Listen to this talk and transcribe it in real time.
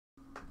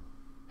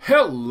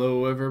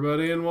Hello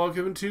everybody and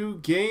welcome to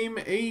Game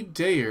A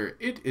Dayer.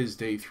 It is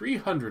day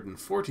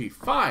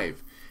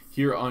 345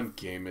 here on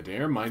Game A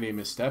Dayer. My name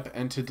is Step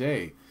and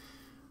today,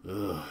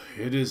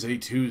 it is a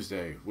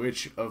Tuesday,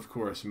 which of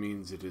course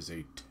means it is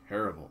a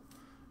terrible,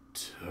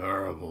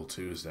 terrible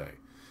Tuesday.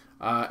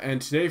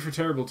 And today for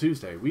Terrible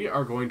Tuesday, we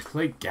are going to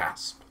play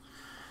Gasp.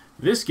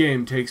 This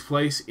game takes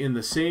place in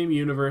the same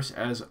universe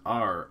as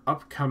our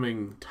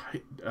upcoming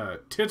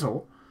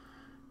title,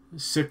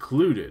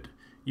 Secluded.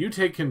 You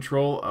take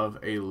control of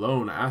a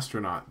lone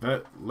astronaut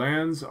that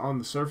lands on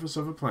the surface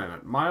of a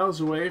planet miles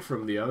away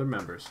from the other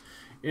members,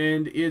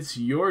 and it's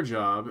your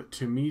job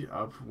to meet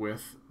up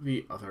with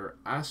the other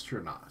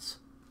astronauts.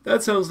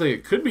 That sounds like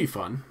it could be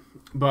fun,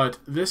 but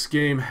this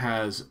game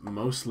has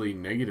mostly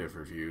negative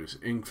reviews.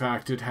 In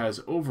fact, it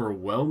has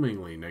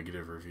overwhelmingly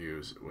negative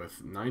reviews,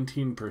 with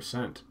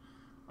 19%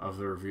 of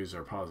the reviews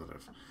are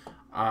positive,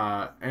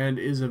 and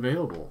is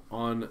available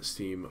on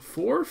Steam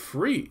for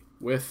free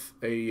with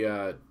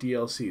a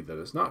DLC that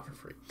is not for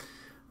free.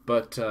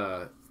 But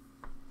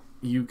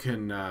you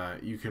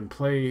can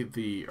play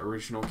the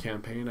original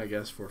campaign, I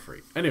guess, for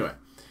free. Anyway,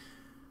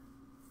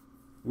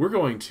 we're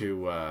going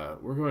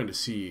to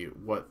see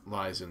what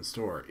lies in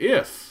store.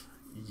 If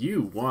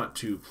you want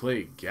to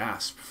play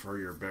Gasp for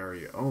your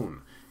very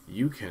own,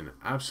 you can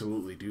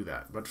absolutely do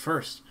that. But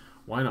first,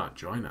 why not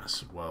join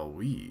us while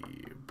we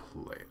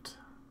play it?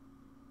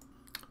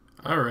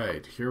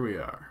 Alright, here we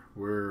are.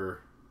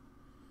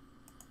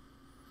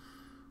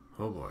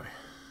 Oh boy.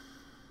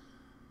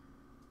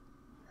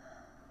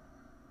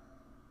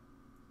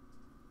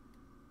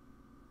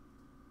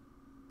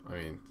 I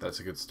mean, that's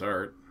a good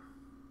start.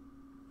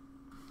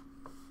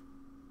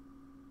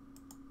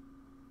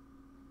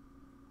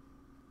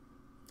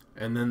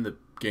 And then the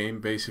game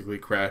basically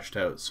crashed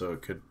out so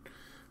it could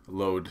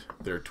load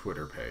their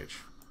Twitter page.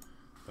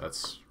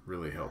 That's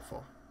really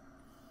helpful.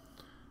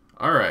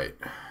 Alright.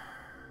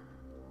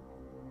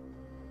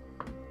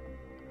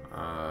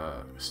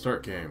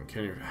 Start game.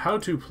 How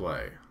to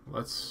play?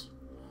 Let's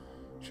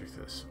check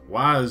this.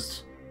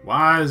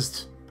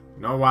 WASD.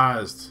 No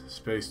WASD.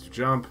 Space to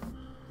jump.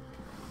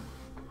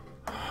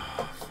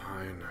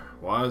 Fine.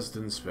 WASD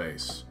in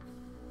space.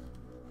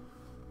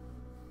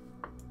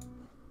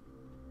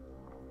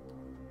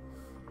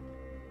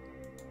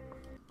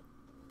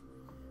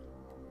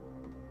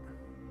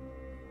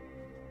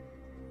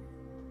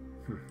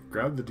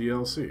 Grab the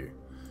DLC.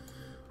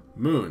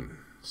 Moon.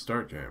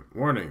 Start game.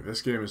 Warning,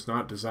 this game is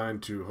not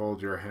designed to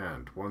hold your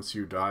hand. Once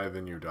you die,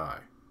 then you die.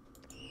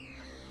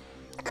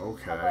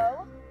 Okay.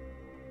 Hello?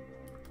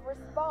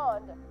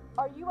 Respond.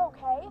 Are you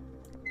okay?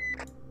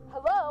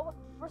 Hello?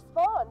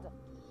 Respond.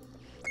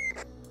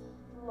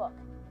 Look,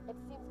 it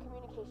seems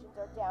communications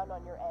are down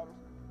on your end,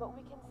 but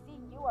we can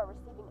see you are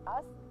receiving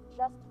us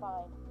just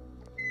fine.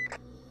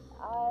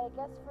 I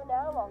guess for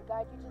now I'll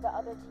guide you to the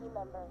other team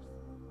members.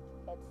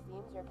 It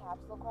seems your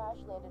capsule crash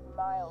landed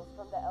miles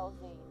from the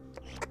LZ.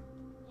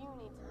 You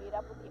need to meet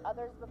up with the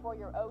others before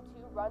your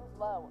O2 runs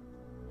low.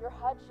 Your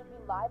HUD should be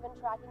live and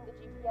tracking the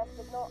GPS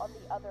signal on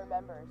the other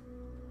members.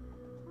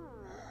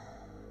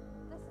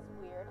 This is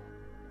weird.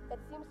 It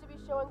seems to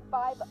be showing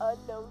 5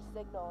 unknown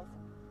signals.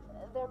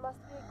 There must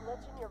be a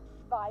glitch in your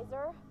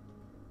visor.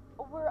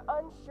 We're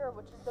unsure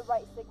which is the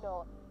right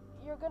signal.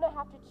 You're gonna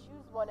have to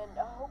choose one and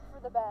hope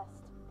for the best.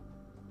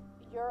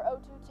 Your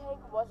O2 tank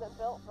wasn't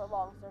built for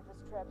long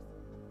surface trips,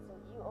 so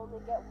you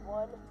only get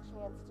one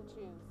chance to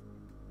choose.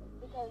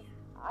 Because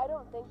I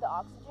don't think the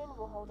oxygen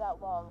will hold out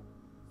long,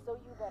 so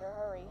you better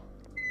hurry.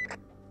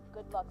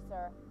 Good luck,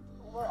 sir.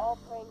 We're all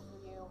praying for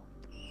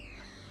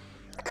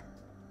you.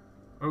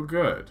 Oh,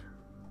 good.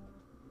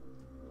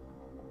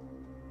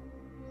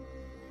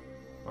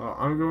 Well,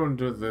 I'm going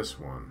to this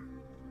one.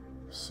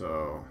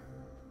 So...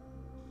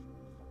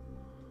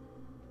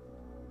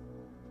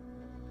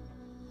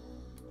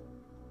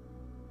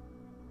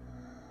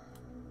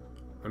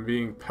 I'm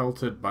being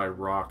pelted by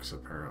rocks,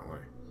 apparently.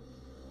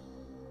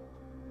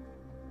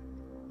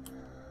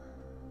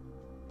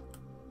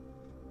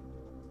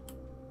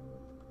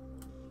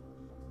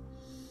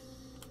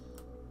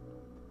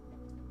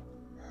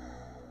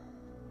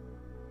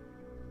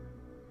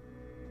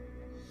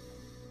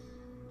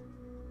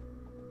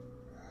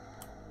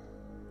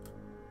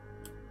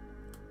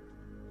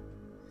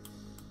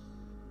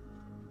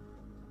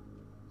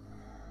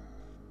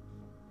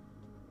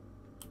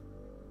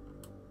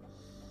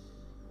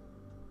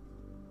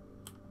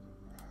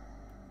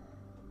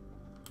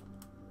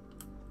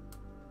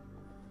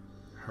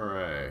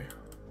 Hooray.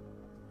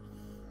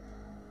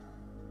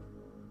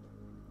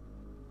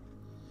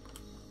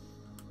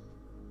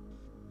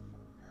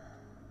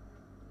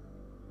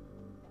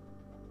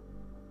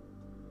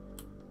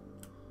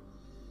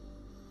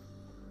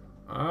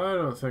 I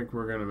don't think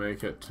we're going to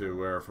make it to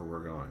wherever we're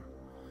going.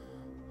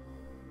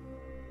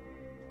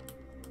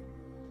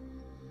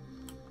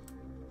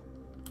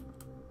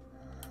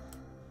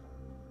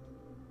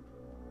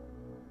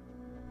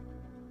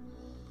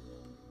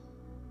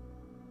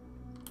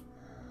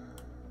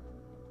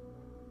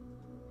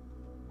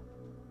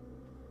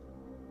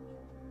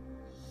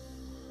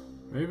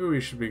 Maybe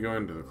we should be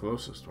going to the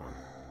closest one.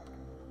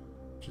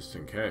 Just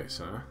in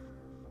case, huh?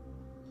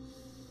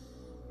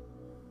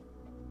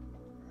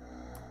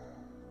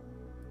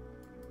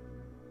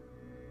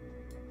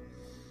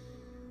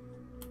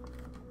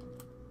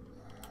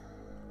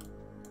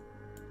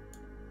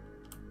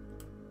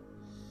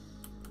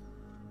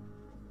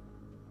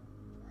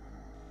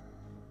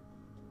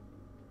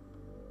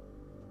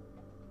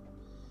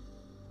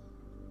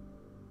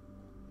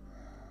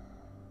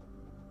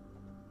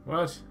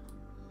 What?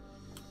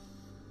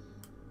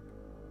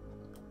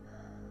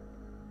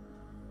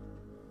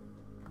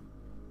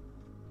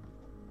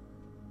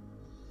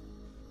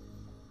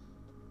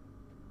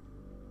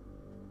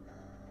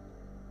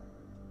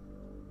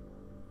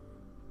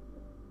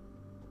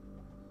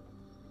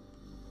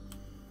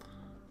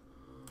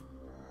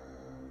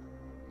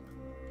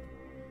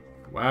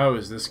 Wow,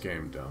 is this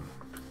game dumb.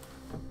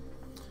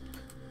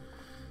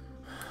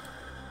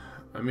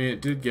 I mean,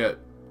 it did get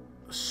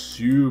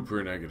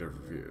super negative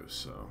reviews,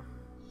 so...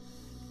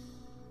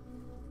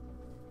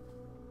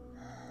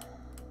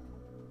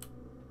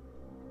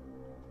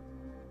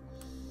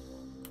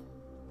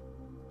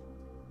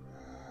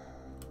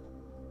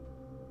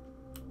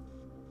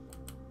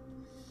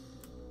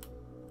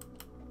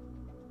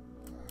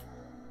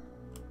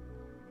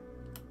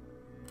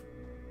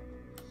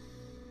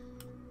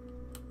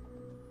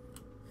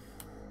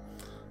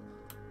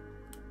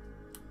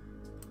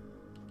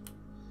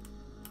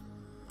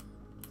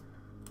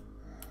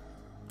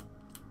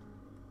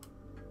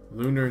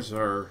 'Lunars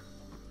are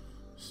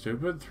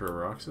stupid? Throw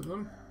rocks at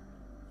them?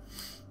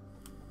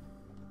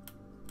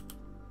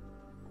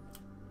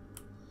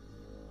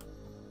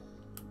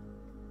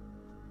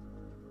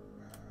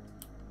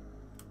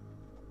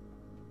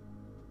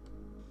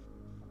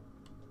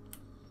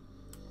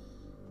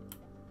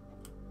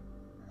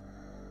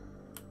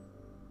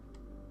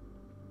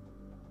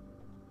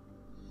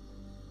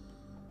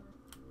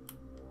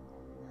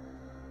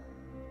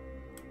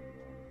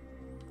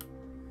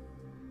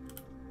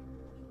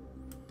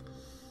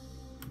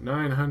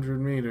 $900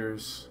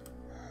 meters.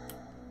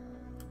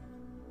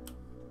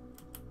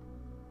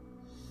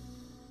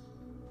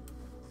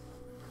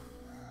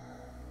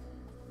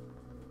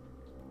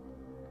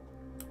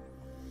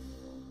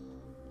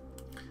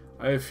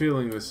 I have a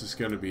feeling this is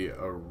going to be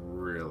a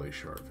really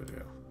short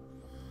video.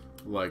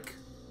 Like,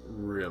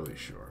 really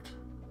short.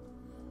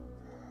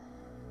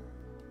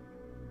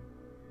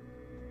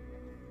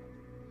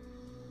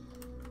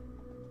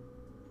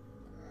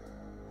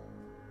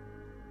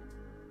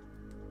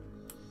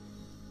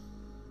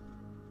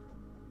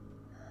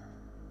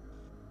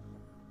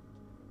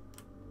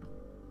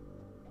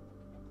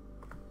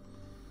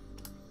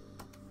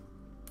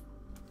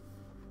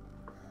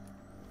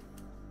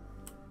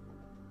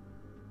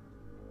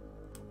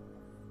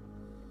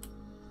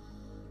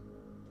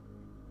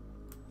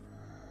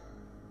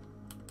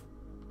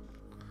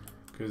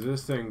 Because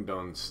this thing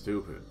done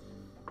stupid.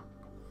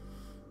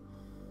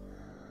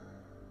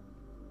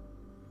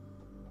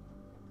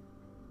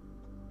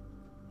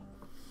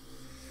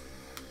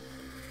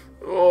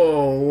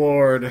 Oh,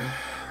 Lord.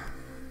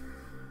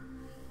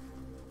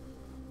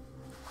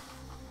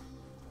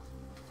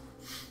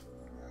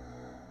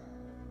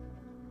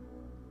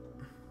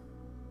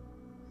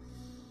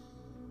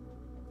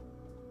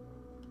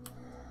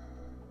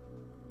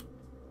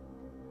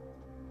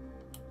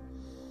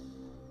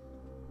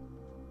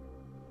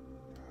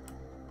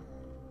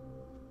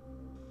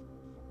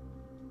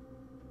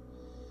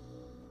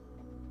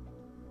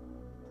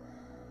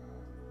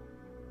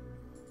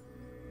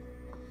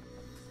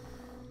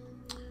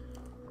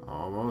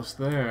 Almost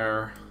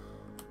there.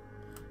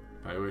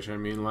 By which I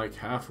mean like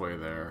halfway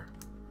there.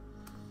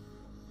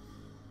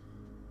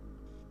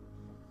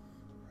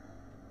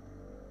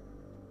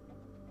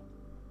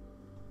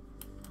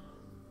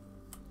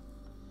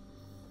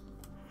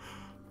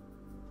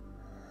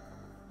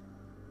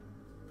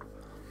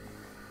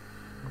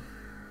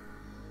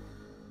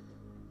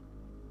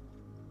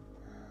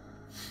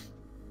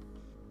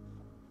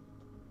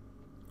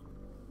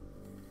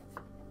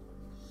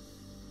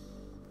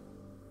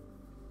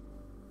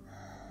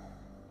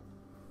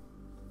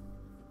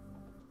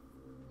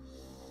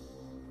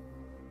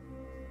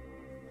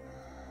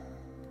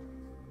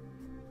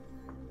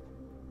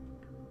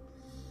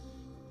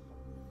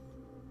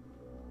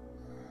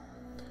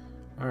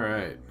 All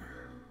right.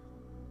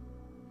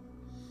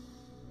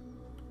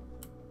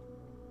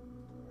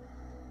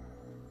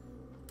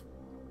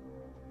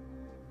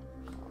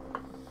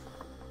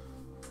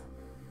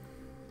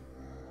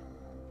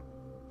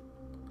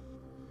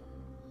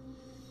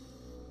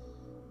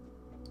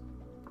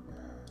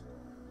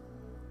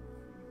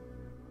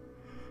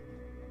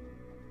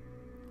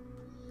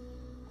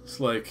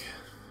 It's like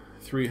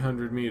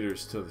 300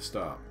 meters to the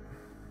stop.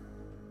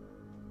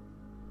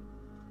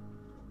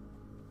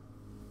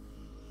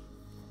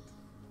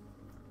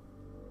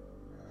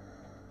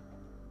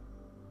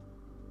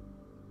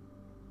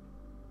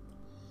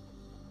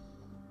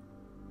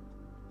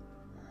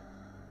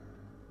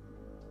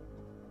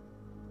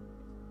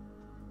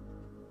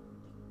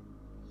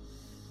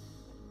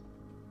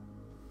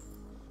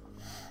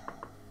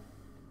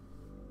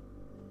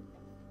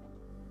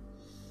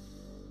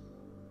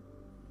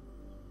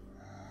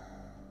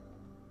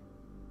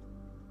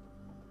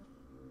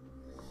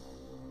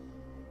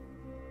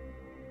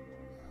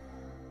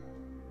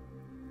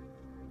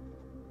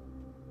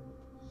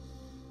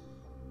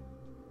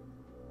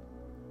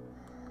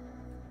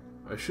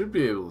 I should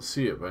be able to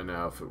see it by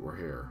now if it were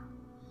here.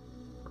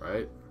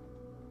 Right?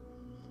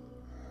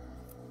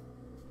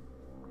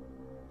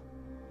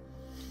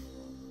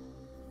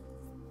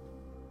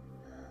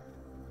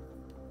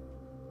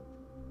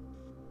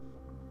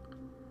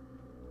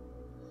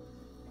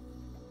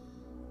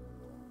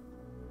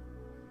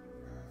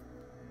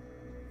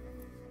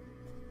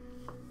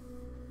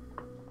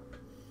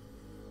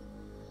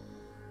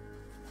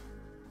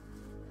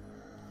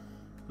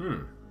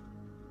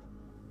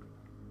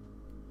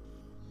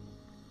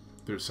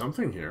 There's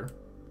something here.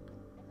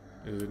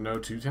 Is it no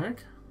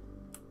 2-tank?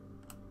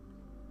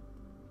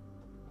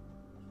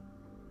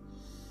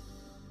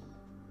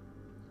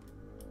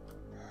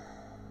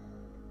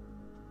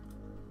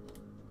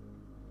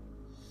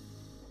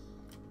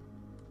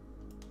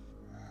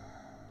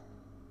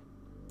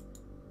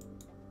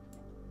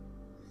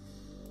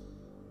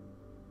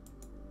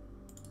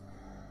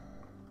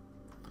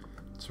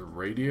 It's a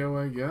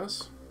radio, I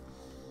guess.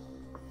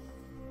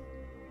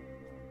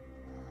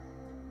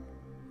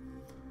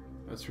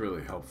 That's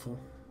really helpful.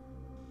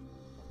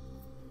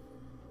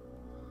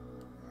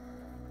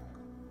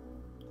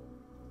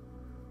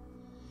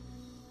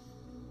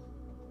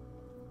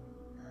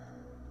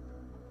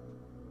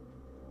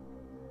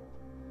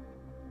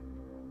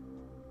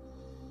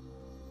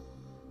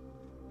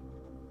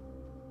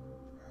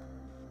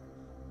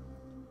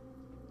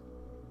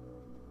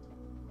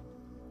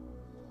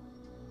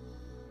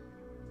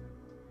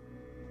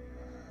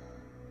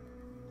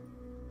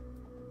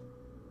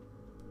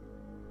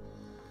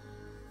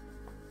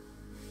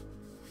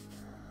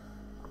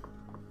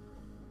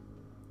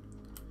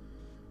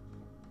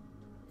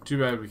 Too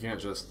bad we can't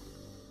just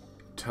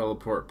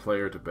teleport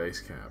player to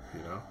base camp, you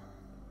know?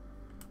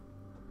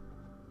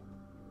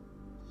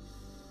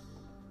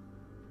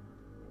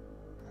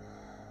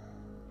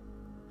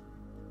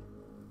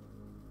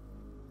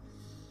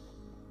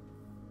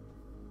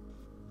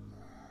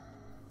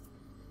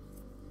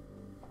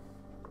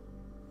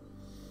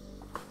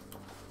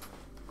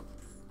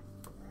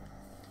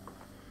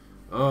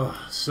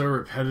 Oh, so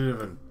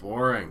repetitive and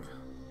boring.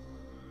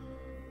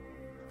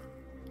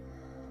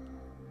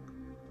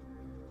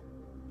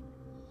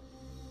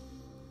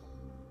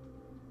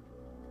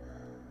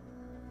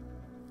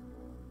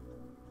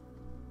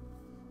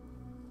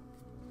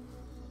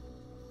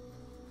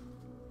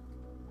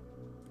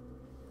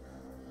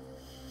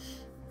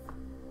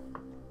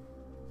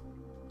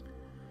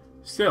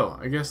 Still,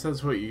 I guess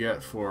that's what you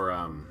get for,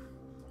 a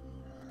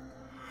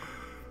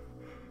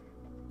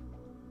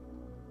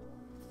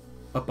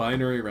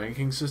binary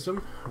ranking system,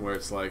 where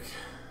it's like,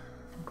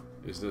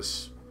 is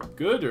this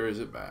good or is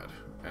it bad?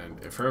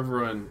 And if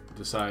everyone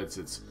decides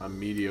it's a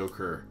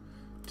mediocre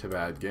to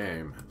bad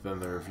game, then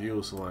the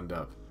reviews will end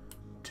up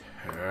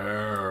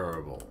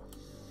terrible.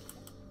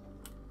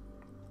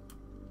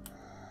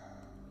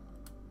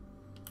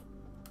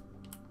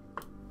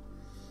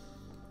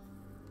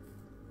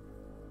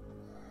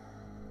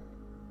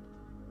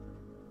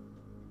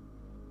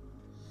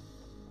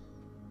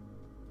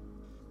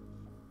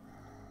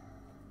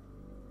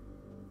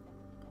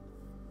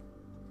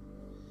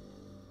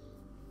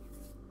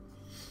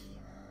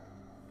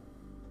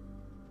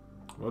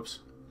 Whoops.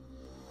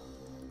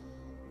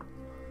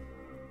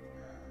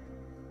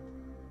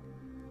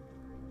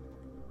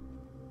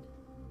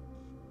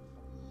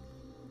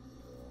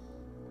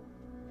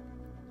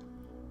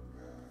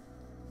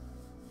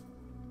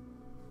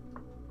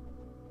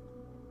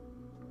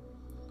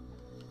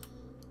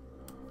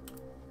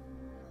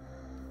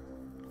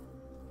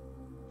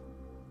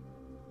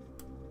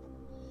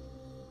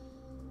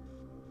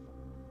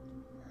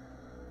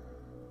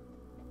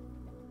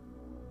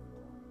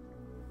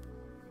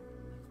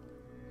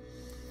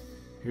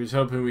 Here's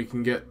hoping we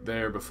can get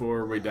there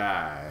before we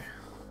die.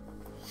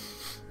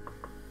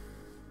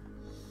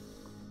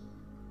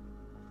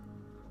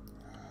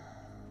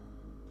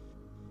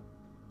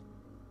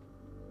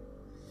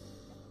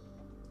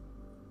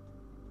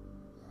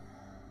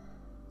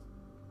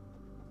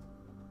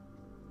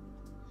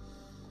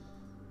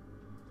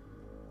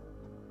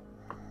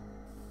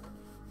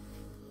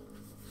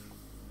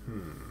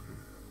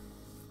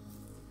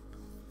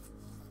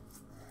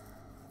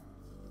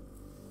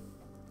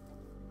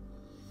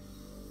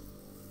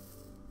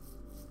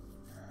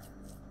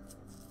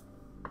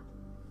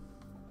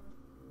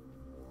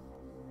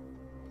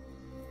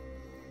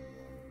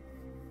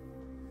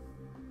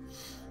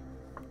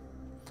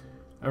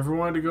 Ever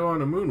wanted to go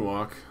on a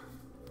moonwalk?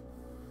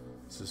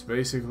 This is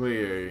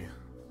basically a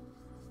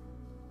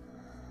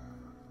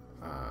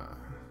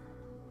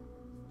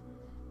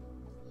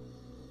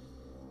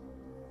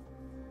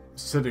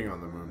sitting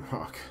on the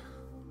moonwalk.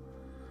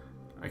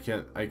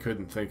 I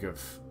couldn't think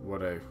of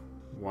what I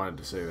wanted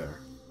to say there.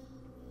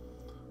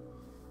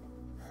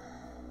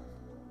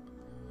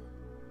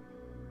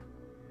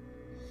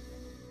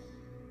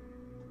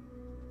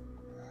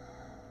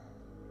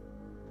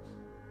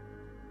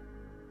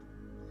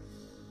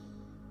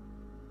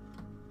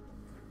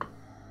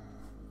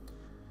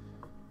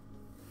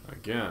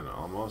 Again,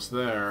 almost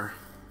there.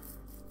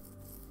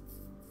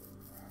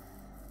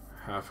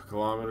 Half a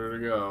kilometer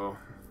to go.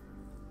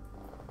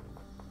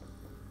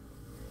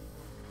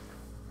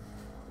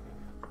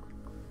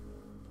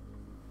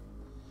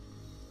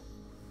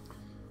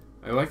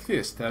 I like the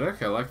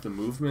aesthetic. I like the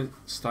movement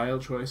style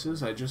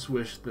choices. I just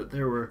wish that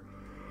there were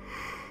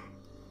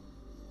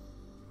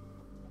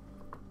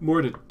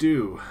more to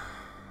do.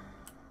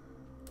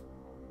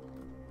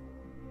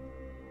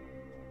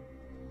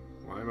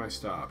 Why am I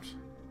stopped?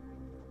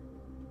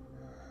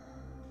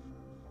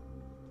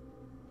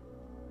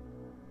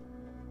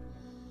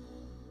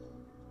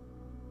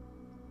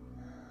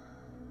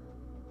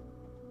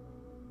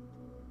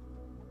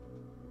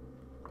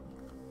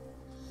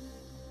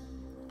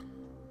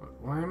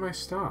 Why am I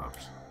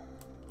stopped?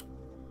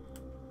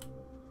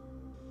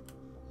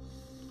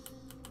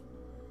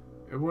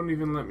 It wouldn't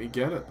even let me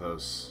get at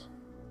those.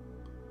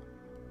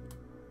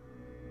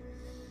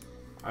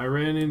 I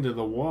ran into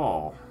the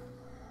wall.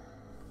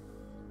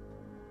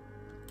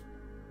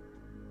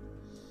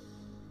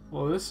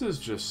 Well, this is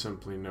just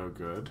simply no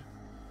good.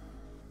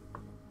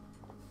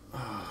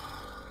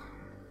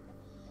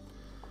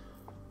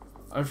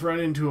 I've run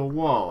into a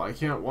wall. I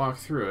can't walk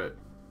through it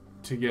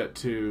to get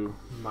to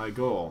my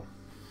goal.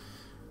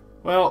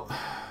 Well,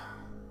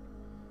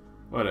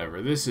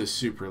 whatever. This is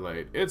super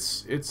late.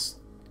 It's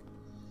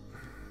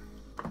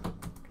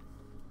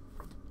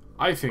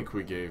I think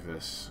we gave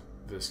this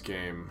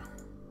game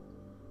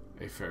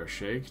a fair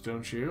shake,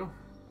 don't you?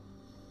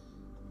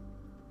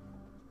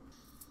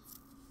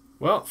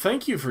 Well,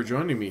 thank you for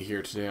joining me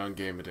here today on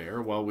Game a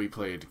Dare while we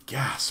played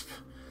Gasp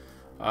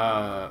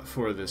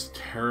for this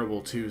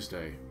terrible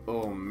Tuesday.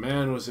 Oh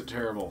man, was it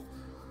terrible.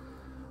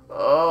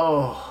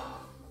 Oh.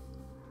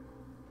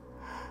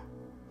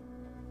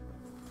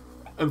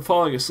 I'm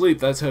falling asleep.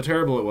 That's how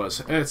terrible it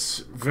was. It's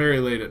very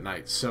late at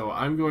night, so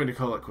I'm going to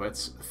call it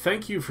quits.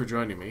 Thank you for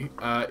joining me.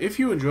 If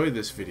you enjoyed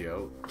this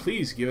video,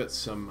 please give it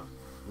some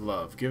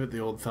love. Give it the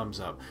old thumbs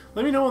up.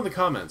 Let me know in the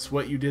comments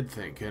what you did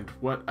think and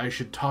what I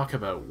should talk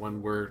about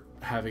when we're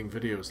having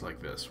videos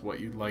like this. What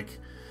you'd like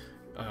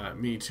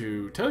me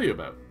to tell you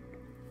about.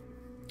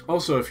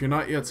 Also, if you're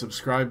not yet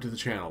subscribed to the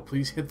channel,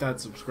 please hit that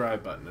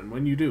subscribe button. And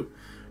when you do,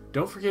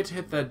 don't forget to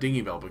hit that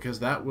dingy bell because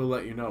that will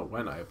let you know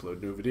when I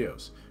upload new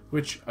videos,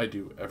 which I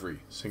do every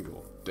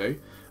single day.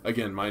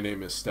 Again, my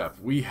name is Step.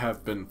 We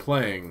have been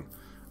playing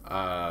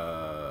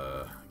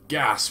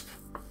Gasp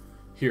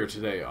here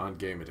today on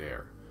Game a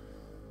Dare.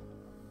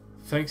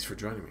 Thanks for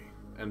joining me,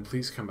 and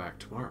please come back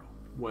tomorrow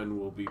when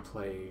we'll be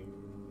playing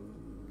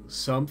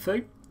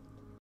something.